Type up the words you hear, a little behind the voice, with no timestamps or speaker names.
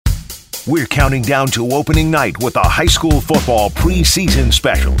We're counting down to opening night with a high school football preseason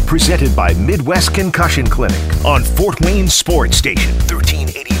special presented by Midwest Concussion Clinic on Fort Wayne Sports Station,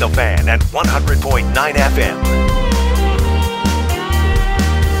 1380 The Fan and 100.9 FM.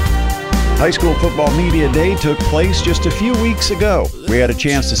 High School Football Media Day took place just a few weeks ago. We had a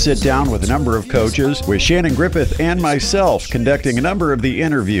chance to sit down with a number of coaches, with Shannon Griffith and myself conducting a number of the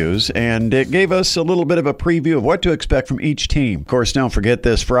interviews, and it gave us a little bit of a preview of what to expect from each team. Of course, don't forget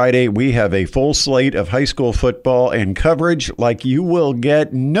this Friday, we have a full slate of high school football and coverage like you will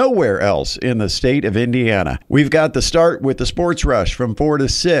get nowhere else in the state of Indiana. We've got the start with the Sports Rush from 4 to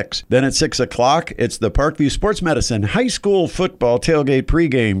 6. Then at 6 o'clock, it's the Parkview Sports Medicine High School Football Tailgate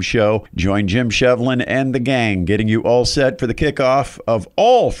pregame show. Join Jim Shevlin and the gang getting you all set for the kickoff of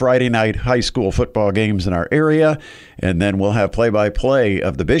all Friday night high school football games in our area. And then we'll have play-by-play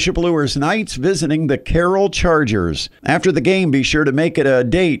of the Bishop Luers Knights visiting the Carroll Chargers. After the game, be sure to make it a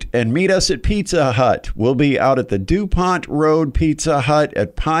date and meet us at Pizza Hut. We'll be out at the DuPont Road Pizza Hut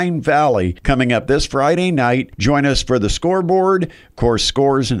at Pine Valley coming up this Friday night. Join us for the scoreboard, of course,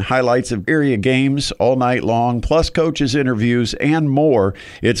 scores and highlights of area games all night long, plus coaches' interviews and more.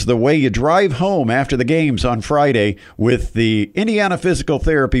 It's the way you drive home after the games on Friday with the Indiana Physical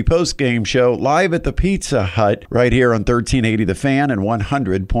Therapy post-game show live at the Pizza Hut right here on 1380 The Fan and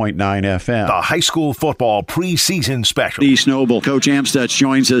 100.9 FM. The high school football preseason special. East Noble. Coach Amstutz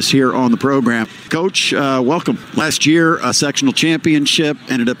joins us here on the program. Coach, welcome. Last year, a sectional championship,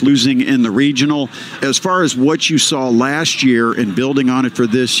 ended up losing in the regional. As far as what you saw last year and building on it for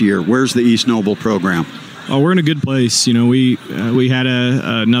this year, where's the East Noble program? Oh, we're in a good place. You know, we had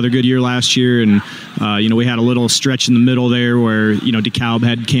another good year last year, and we had a little stretch in the middle there where DeKalb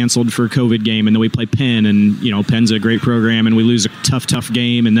had canceled for a COVID game, and then we play Penn, and Penn's a great program, and we lose a tough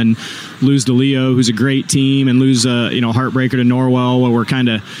game, and then lose to Leo, who's a great team, and lose heartbreaker to Norwell, where we're kind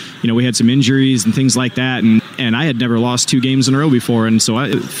of we had some injuries and things like that, and I had never lost 2 games in a row before, and so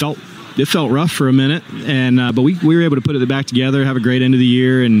it felt rough for a minute, and but we were able to put it back together, have a great end of the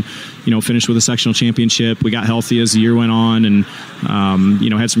year, and finish with a sectional championship. We got healthy as the year went on, and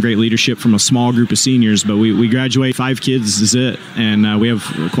had some great leadership from a small group of seniors. But we graduate 5 kids is it, and we have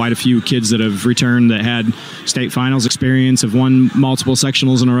quite a few kids that have returned that had state finals experience, have won multiple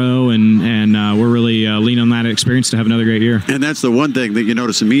sectionals in a row, and we're really leaning on that experience to have another great year. And that's the one thing that you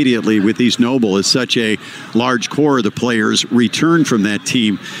notice immediately with East Noble is such a large core of the players returned from that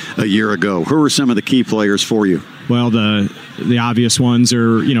team a year ago. Who are some of the key players for you? Well, the obvious ones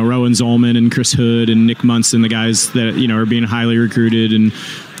are, Rowan Zolman and Chris Hood and Nick Munson, the guys that, are being highly recruited. And,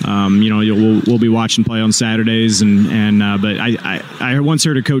 we'll be watching play on Saturdays. But I once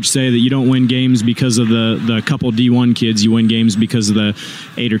heard a coach say that you don't win games because of the couple D1 kids. You win games because of the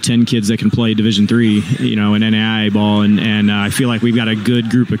 8 or 10 kids that can play Division III, in NAIA ball. And I feel like we've got a good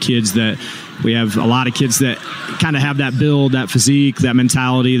group of kids that we have a lot of kids that kind of have that build, that physique, that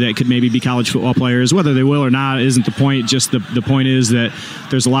mentality that could maybe be college football players. Whether they will or not isn't the point. Just the point is that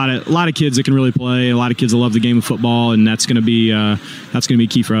there's a lot of kids that can really play, a lot of kids that love the game of football, and that's going to be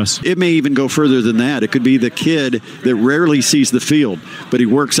key for us. It may even go further than that. It could be the kid that rarely sees the field, but he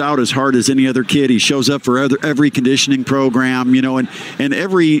works out as hard as any other kid. He shows up for every conditioning program, and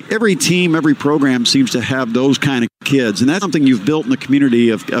every team, every program seems to have those kind of kids, and that's something you've built in the community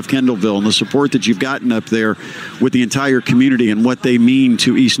of Kendallville, and the support that you've gotten up there with the entire community and what they mean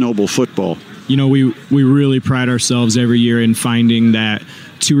to East Noble football. We really pride ourselves every year in finding that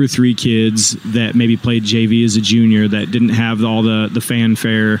 2 or 3 kids that maybe played JV as a junior that didn't have all the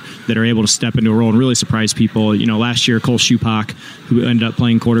fanfare that are able to step into a role and really surprise people. Last year, Cole Schupak, who ended up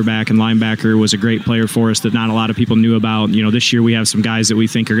playing quarterback and linebacker, was a great player for us that not a lot of people knew about. This year we have some guys that we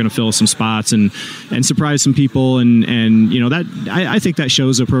think are going to fill some spots and surprise some people. And that I think that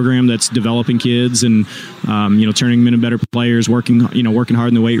shows a program that's developing kids and, turning them into better players, working hard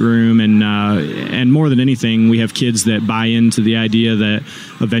in the weight room. And more than anything, we have kids that buy into the idea that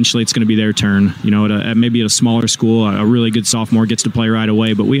eventually it's going to be their turn. Maybe at a smaller school, a really good sophomore gets to play right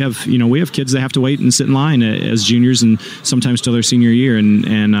away. But we have kids that have to wait and sit in line as juniors and sometimes till their senior year.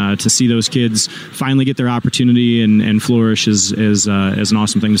 And to see those kids finally get their opportunity and flourish is an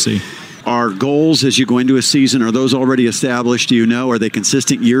awesome thing to see. Are goals as you go into a season, are those already established? Do you know? Are they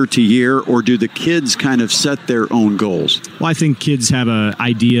consistent year to year, or do the kids kind of set their own goals? Well, I think kids have an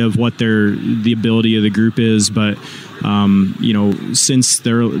idea of what the ability of the group is, but since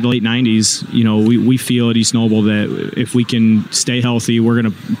the late 90s, we feel at East Noble that if we can stay healthy, we're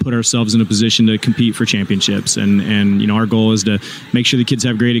going to put ourselves in a position to compete for championships. And our goal is to make sure the kids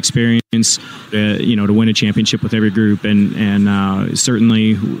have great experience, to win a championship with every group. And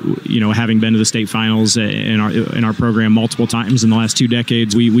certainly, having been to the state finals in our program multiple times in the last 2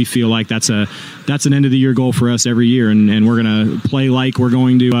 decades, we feel like that's an end of the year goal for us every year. And we're going to play like we're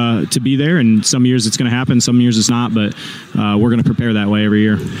going to be there. And some years it's going to happen, some years it's not, but we're going to prepare that way every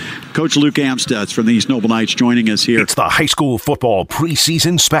year. Coach Luke Amstutz from the East Noble Knights joining us here. It's the high school football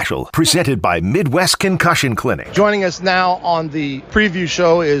preseason special presented by Midwest Concussion Clinic. Joining us now on the preview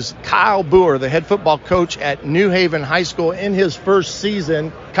show is Kyle Boer, the head football coach at New Haven High School in his first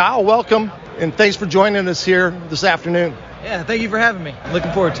season. Kyle, welcome, and thanks for joining us here this afternoon. Yeah, thank you for having me.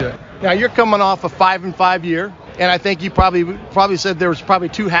 Looking forward to it. Now, you're coming off a 5-5 year, and I think you probably said there was probably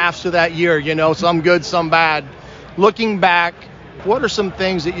 2 halves to that year, some good, some bad. Looking back, what are some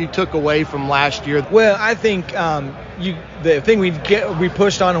things that you took away from last year? Well, I think the thing we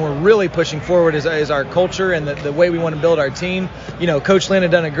pushed on and we're really pushing forward is our culture and the way we want to build our team. Coach Lynn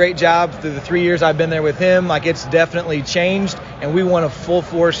had done a great job through the 3 years I've been there with him. Like, it's definitely changed, and we want to full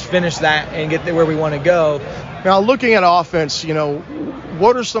force finish that and get where we want to go. Now, looking at offense,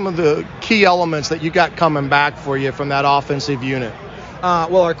 what are some of the key elements that you got coming back for you from that offensive unit?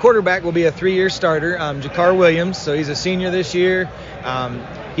 Well, our quarterback will be a 3-year starter, Jakar Williams. So he's a senior this year.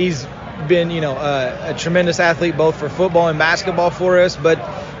 He's been, a tremendous athlete both for football and basketball for us, but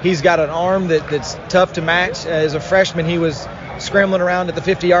he's got an arm that's tough to match. As a freshman, he was scrambling around at the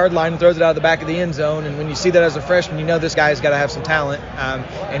 50-yard line and throws it out of the back of the end zone. And when you see that as a freshman, this guy's got to have some talent.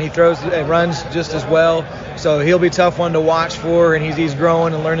 And he throws and runs just as well. So he'll be a tough one to watch for, and he's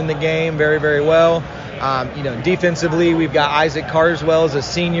growing and learning the game very, very well. Defensively, we've got Isaac Carswell as a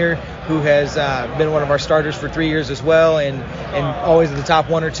senior who has been one of our starters for 3 years as well, and always at the top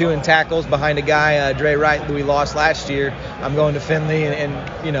 1 or 2 in tackles behind a guy, Dre Wright, who we lost last year. I'm going to Finley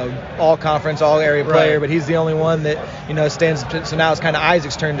and all conference, all area player, but he's the only one that, stands. So now it's kind of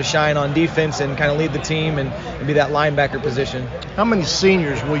Isaac's turn to shine on defense and kind of lead the team and be that linebacker position. How many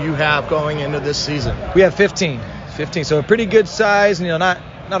seniors will you have going into this season? We have 15, so a pretty good size,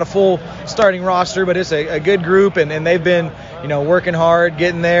 not a full starting roster, but it's a good group, and they've been, working hard,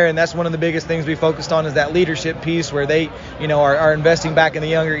 getting there, and that's one of the biggest things we focused on is that leadership piece where they, are investing back in the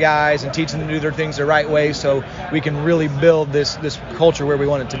younger guys and teaching them to do their things the right way so we can really build this culture where we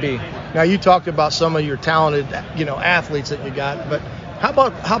want it to be. Now, you talked about some of your talented, athletes that you got, but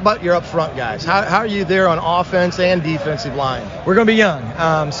how about your up front guys? How are you there on offense and defensive line? We're going to be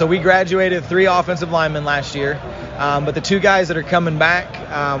young. So we graduated 3 offensive linemen last year. But the 2 guys that are coming back,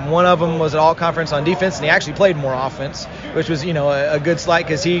 one of them was an all-conference on defense, and he actually played more offense, which was, a good slight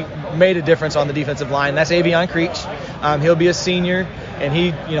because he made a difference on the defensive line. That's Avion Creech. He'll be a senior, and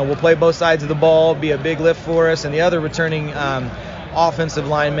he, will play both sides of the ball, be a big lift for us. And the other returning offensive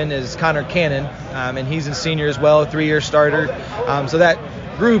lineman is Connor Cannon, and he's a senior as well, a 3-year starter. So that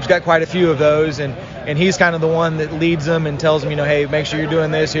group's got quite a few of those, and he's kind of the one that leads them and tells them, hey, make sure you're doing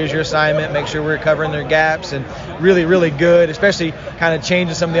this, here's your assignment, make sure we're covering their gaps, and really, really good, especially kind of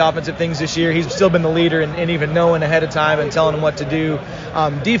changing some of the offensive things this year. He's still been the leader and even knowing ahead of time and telling them what to do.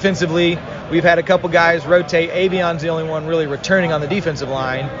 Defensively, we've had a couple guys rotate. Avion's the only one really returning on the defensive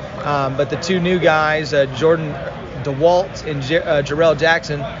line, but the 2 new guys, Jordan DeWalt and Jarrell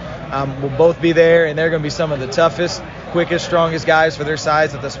Jackson, will both be there, and they're going to be some of the toughest, quickest, strongest guys for their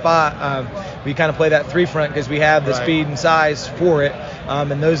size at the spot. We kind of play that 3 front because we have the speed and size for it.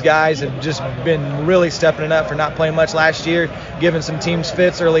 And those guys have just been really stepping it up for not playing much last year, giving some teams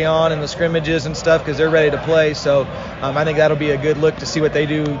fits early on in the scrimmages and stuff because they're ready to play. So I think that'll be a good look to see what they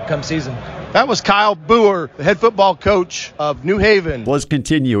do come season. That was Kyle Boer, the head football coach of New Haven. Let's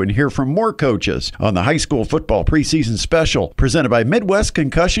continue and hear from more coaches on the high school football preseason special presented by Midwest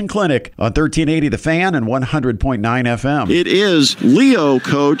Concussion Clinic on 1380 The Fan and 100.9 FM. It is Leo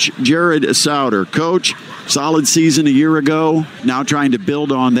coach Jared Souter. Coach, solid season a year ago, now trying to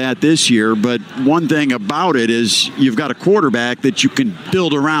build on that this year, but one thing about it is you've got a quarterback that you can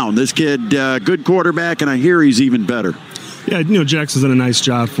build around. This kid, good quarterback, and I hear he's even better. Yeah, Jax has done a nice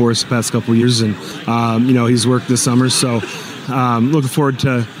job for us the past couple of years, and, he's worked this summer, so looking forward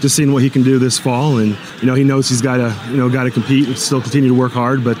to seeing what he can do this fall, and, he knows he's got to compete and still continue to work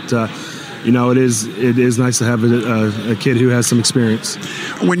hard, but, it is nice to have a kid who has some experience.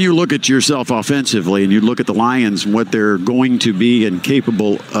 When you look at yourself offensively and you look at the Lions and what they're going to be and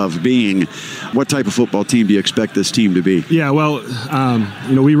capable of being, what type of football team do you expect this team to be? Yeah, well,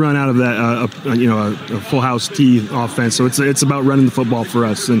 we run out of that, a full house T offense, so it's about running the football for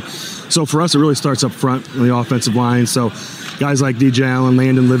us. And so for us, it really starts up front on the offensive line. So guys like DJ Allen,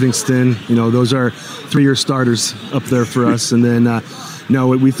 Landon Livingston, those are 3-year starters up there for us. And then,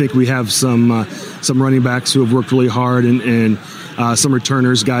 we think we have some running backs who have worked really hard and some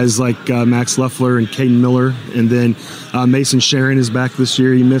returners, guys like Max Leffler and Caden Miller. And then Mason Sharon is back this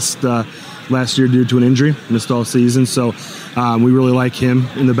year. He missed last year due to an injury, missed all season. So we really like him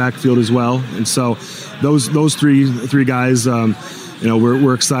in the backfield as well. And so those three guys,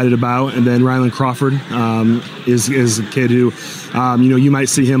 we're excited about. And then Rylan Crawford is a kid who, you might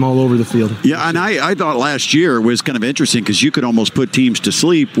see him all over the field. Yeah, and I thought last year was kind of interesting because you could almost put teams to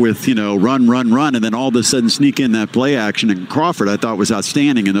sleep with, run, and then all of a sudden sneak in that play action. And Crawford, I thought, was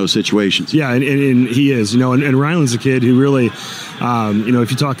outstanding in those situations. Yeah, and he is, and Rylan's a kid who really,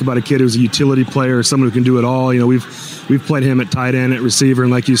 if you talk about a kid who's a utility player, someone who can do it all, we've played him at tight end, at receiver,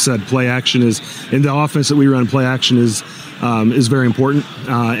 and like you said, play action is, in the offense that we run, play action is very important,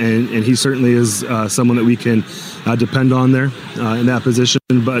 and he certainly is someone that we can depend on there in that position.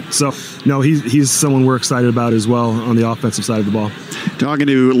 But so, no, he's someone we're excited about as well on the offensive side of the ball. Talking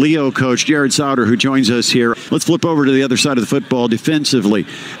to Leo coach Jared Sauter, who joins us here. Let's flip over to the other side of the football defensively.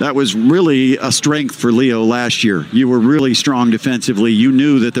 That was really a strength for Leo last year. You were really strong defensively. You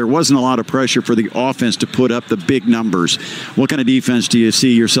knew that there wasn't a lot of pressure for the offense to put up the big numbers. What kind of defense do you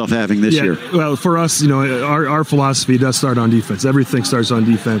see yourself having this year? Well, for us, our philosophy does start on defense. Everything starts on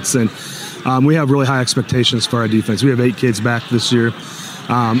defense. And we have really high expectations for our defense. We have 8 kids back this year.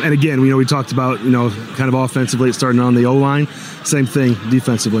 And again, we talked about, kind of offensively, it's starting on the O-line. Same thing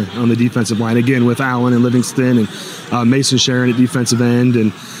defensively on the defensive line. Again, with Allen and Livingston and Mason Sharon at defensive end.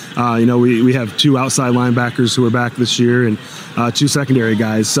 And, we have 2 outside linebackers who are back this year and 2 secondary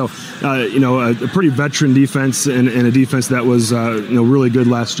guys. So, a pretty veteran defense and a defense that was, really good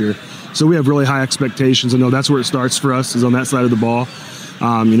last year. So we have really high expectations. I know that's where it starts for us, is on that side of the ball.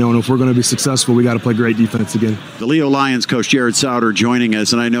 And if we're going to be successful, we got to play great defense again. The Leo Lions coach Jared Sauter joining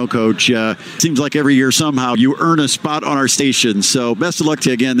us, and I know, Coach, seems like every year somehow you earn a spot on our station. So best of luck to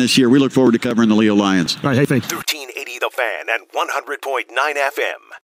you again this year. We look forward to covering the Leo Lions. All right, hey, thanks. 1380 The Fan and 100.9 FM.